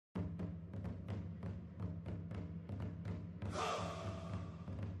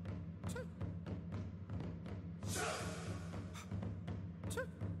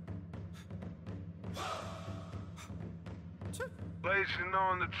Blazing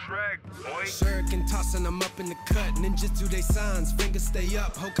on the track, boy. Shuriken tossing them up in the cut. Ninjutsu they signs, fingers stay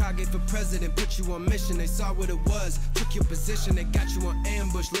up. Hokage for president, put you on mission. They saw what it was, took your position. They got you on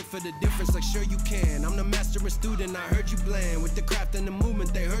ambush, look for the difference like sure you can. I'm the master and student, I heard you bland. With the craft and the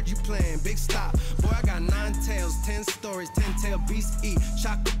movement, they heard you playing. Big stop, boy I got 9 tails, 10 stories, 10-tail beasts eat.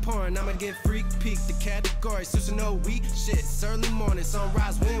 Chocolate pouring, I'ma get freak peek. The category, so no weak shit. It's early morning,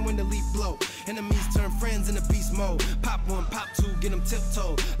 sunrise, wind when the leaf blow. Enemies turn friends in a beast mode. Pop one, pop two, get them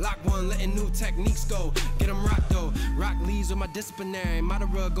tiptoe. Lock one, letting new techniques go. Get them rock though. Rock leaves with my disciplinary.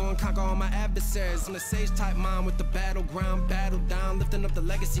 Madara go and conquer all my adversaries. I'm a sage type mind with the battleground. Battle down, lifting up the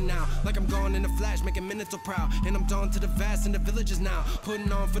legacy now. Like I'm going in a flash, making Minato proud. And I'm drawn to the vast and the villages now.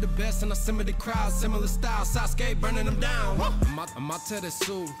 Putting on for the best and I simmer the crowd. Similar style, Sasuke burning them down. I'm out to the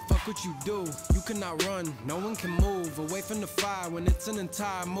suit, fuck what you do. You cannot run, no one can move away from the fire when it's an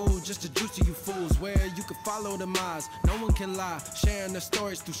entire mood. Just a juice to you fools, where you can follow them eyes. No one can lie, sharing their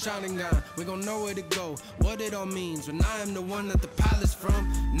stories through Sharingan. We gon' know where to go, what it all means. When I am the one that the palace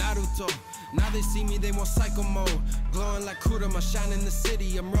from Naruto. Now they see me, they want psycho mode. Glowing like Kurama, shine in the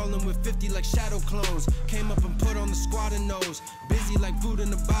city. I'm rolling with 50 like shadow clones. Came up and put on the squad and nose. Busy like food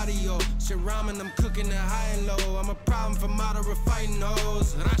in the body, yo. Shit ramen, I'm cooking it high and low. I'm a problem for Madara fighting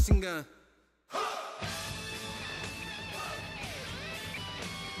hoes. Rasengan.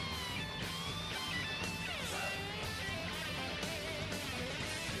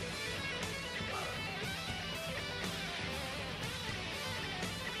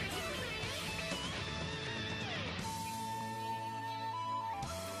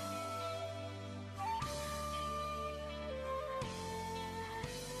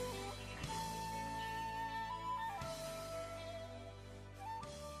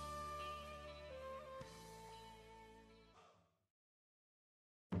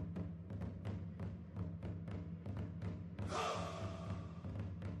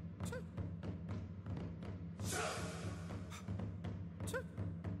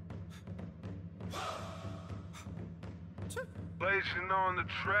 Blazing on the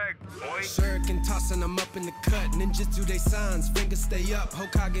track, boy. Shuriken tossing them up in the cut. Ninjutsu they signs, fingers stay up.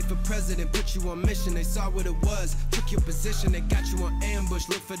 Hokage for president, put you on mission. They saw what it was, took your position. They got you on ambush,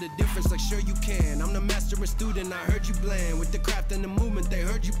 look for the difference like sure you can. I'm the master and student, I heard you bland. With the craft and the movement, they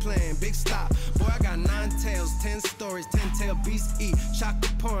heard you playing. Big stop, boy I got 9 tails, 10 stories, 10-tail beasts eat.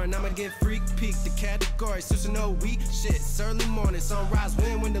 Chocolate pouring, I'ma get freak peek. The category, so no weak shit. It's early morning, sunrise,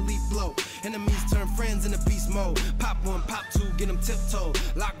 wind when the leaf blow. Enemies turn friends in a beast mode. Pop one, pop two, get them tiptoe.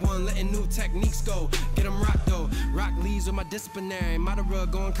 Lock one, letting new techniques go. Get them rock though. Rock leaves with my disciplinary. Madara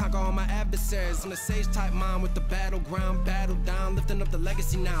go and conquer all my adversaries. I'm a sage type mind with the battleground. Battle down, lifting up the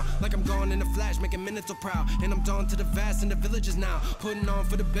legacy now. Like I'm going in a flash, making Minato proud. And I'm drawn to the vast and the villages now. Putting on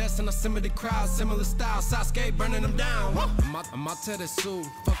for the best and I simmer the crowd. Similar style, Sasuke burning them down. I'm out to the suit,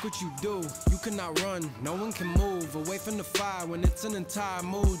 fuck what you do. You cannot run, no one can move away from the fire when it's an entire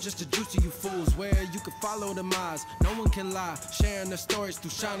mood. Just a juice to you fools, where you can follow them eyes. No one can lie, sharing their stories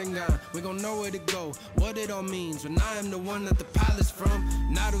through Sharingan. We gon' know where to go, what it all means. When I am the one that the palace from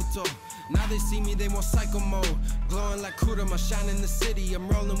Naruto. Now they see me, they want psycho mode. Glowing like Kurama, shine in the city. I'm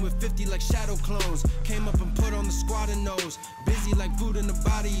rolling with 50 like shadow clones. Came up and put on the squad and nose. Busy like food in the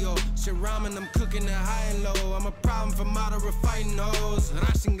body, yo. Shit ramen, I'm cooking it high and low. I'm a problem for Madara fighting hoes.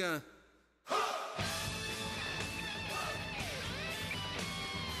 Rasengan.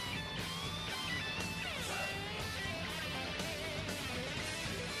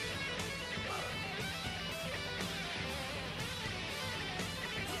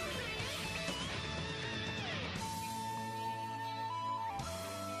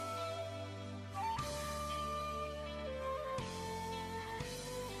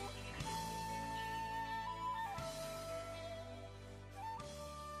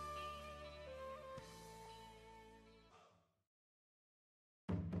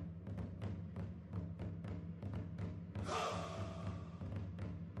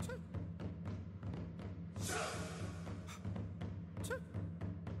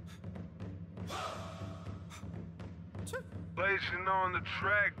 Blazing on the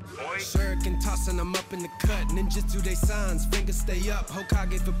track, boy. Shuriken tossing them up in the cut. Ninjutsu they signs, fingers stay up.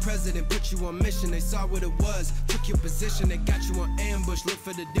 Hokage for president, put you on mission. They saw what it was, took your position. They got you on ambush, look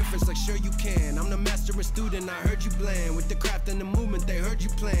for the difference like sure you can. I'm the master and student, I heard you bland. With the craft and the movement, they heard you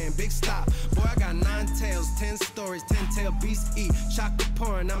playing. Big stop, boy I got 9 tails, 10 stories, 10-tail beasts eat. Chocolate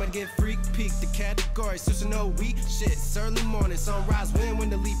pouring, I'ma get freak peek. The category, so no weak shit. It's early morning, sunrise, wind when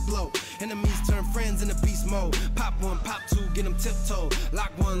the leaf blow. Enemies turn friends in a beast mode. Pop one, pop two, get them tiptoe.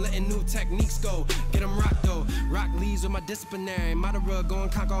 Lock one, letting new techniques go. Get them rock though. Rock leads with my disciplinary. Madara, go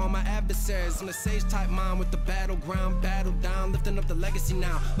and conquer all my adversaries. I'm the sage type mind with the battleground, battle down, lifting up the legacy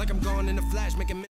now. Like I'm going in the flash, making